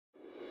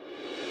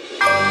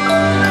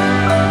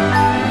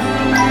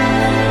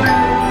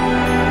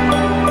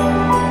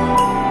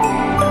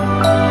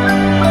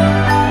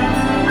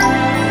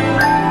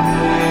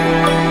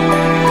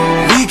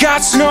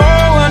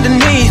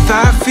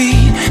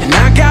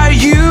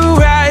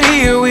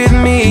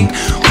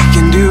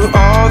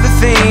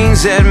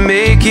things that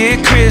make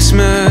it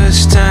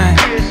Christmas time.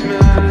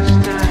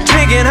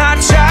 Drinking hot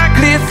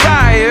chocolate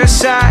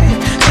fireside,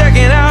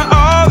 checking out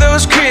all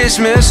those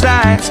Christmas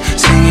lights,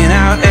 singing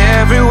out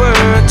every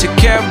word to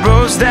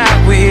carols that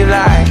we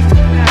like.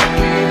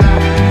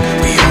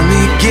 We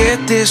only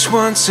get this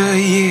once a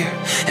year,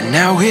 and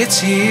now it's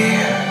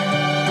here.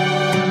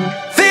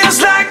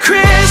 Feels like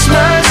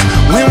Christmas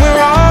when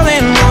we're all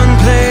in one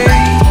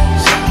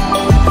place.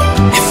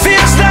 It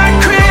feels like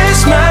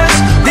Christmas,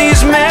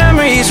 these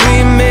memories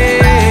we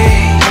make.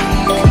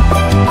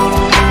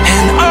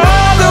 And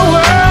all the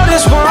world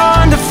is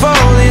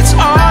wonderful, it's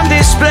on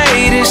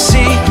display to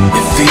see.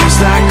 It feels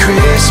like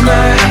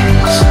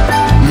Christmas.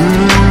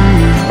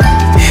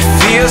 It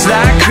feels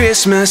like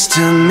Christmas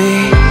to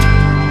me.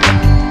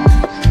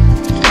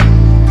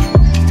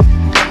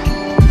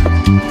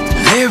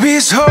 There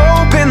is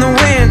hope in the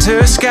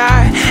winter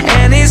sky,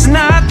 and it's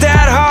not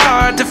that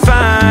hard to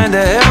find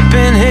a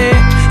helping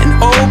hand, an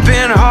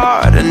open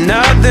heart,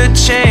 another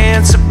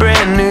chance, a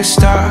brand new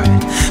start.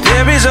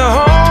 There is a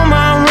home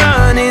I'm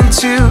running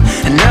to,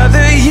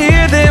 another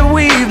year that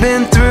we've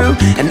been through,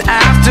 and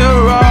after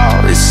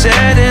all is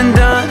said and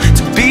done,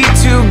 to be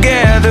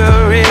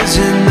together is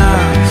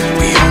enough.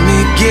 We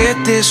only get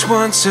this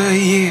once a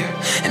year,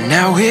 and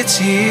now it's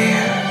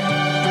here.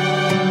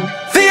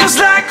 Feels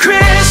like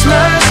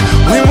Christmas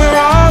when we're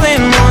all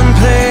in one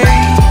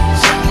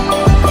place.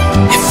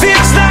 It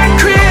feels like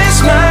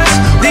Christmas,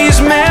 these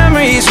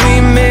memories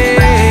we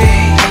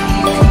make.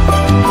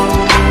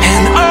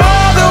 And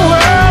all the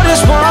world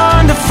is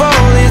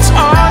wonderful, it's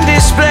on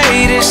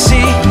display to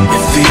see.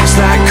 It feels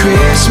like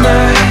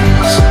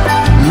Christmas.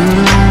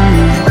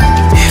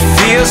 It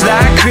feels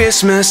like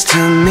Christmas to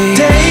me.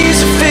 Days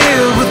are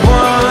filled with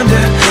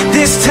wonder,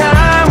 this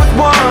time with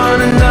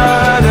one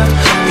another.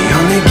 We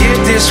only get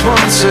this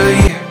once a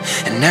year,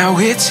 and now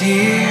it's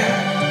here.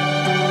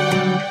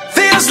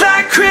 Feels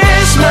like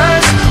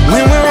Christmas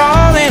when we're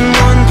all in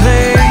one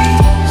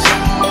place.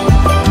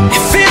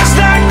 It feels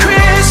like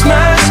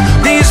Christmas,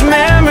 these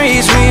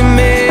memories we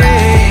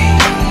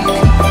make.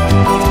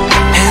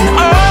 And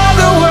all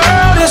the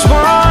world is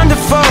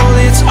wonderful,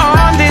 it's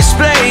on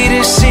display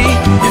to see.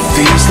 It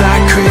feels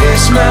like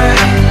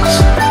Christmas.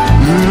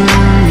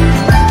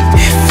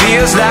 It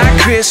feels like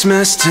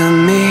Christmas to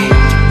me.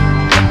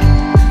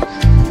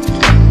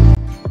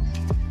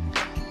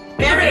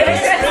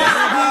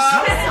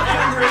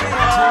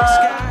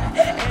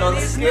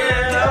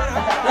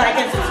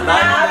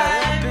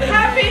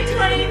 Happy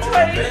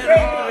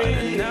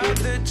 2023!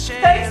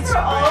 Thanks for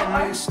all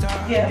our gifts.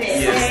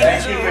 Yes,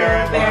 thank you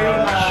very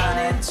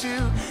much.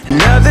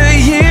 Another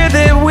year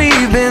that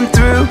we've been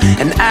through,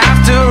 and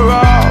after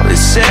all is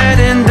said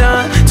and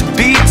done, to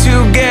be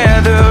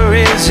together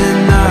is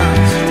enough.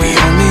 We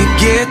only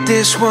get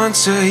this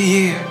once a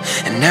year,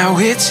 and now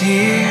it's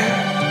here.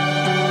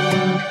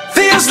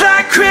 Feels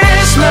like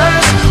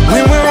Christmas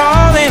when we're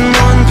all in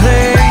one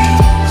place.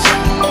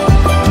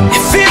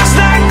 It feels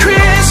like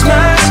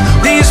Christmas,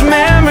 these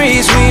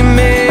memories we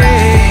make.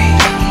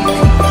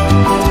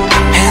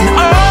 And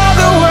all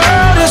the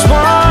world is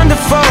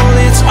wonderful,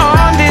 it's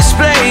on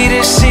display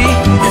to see.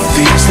 It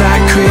feels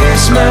like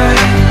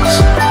Christmas.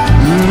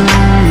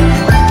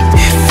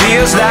 It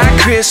feels like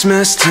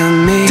Christmas to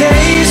me.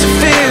 Days are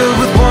filled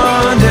with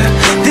wonder,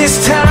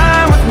 this time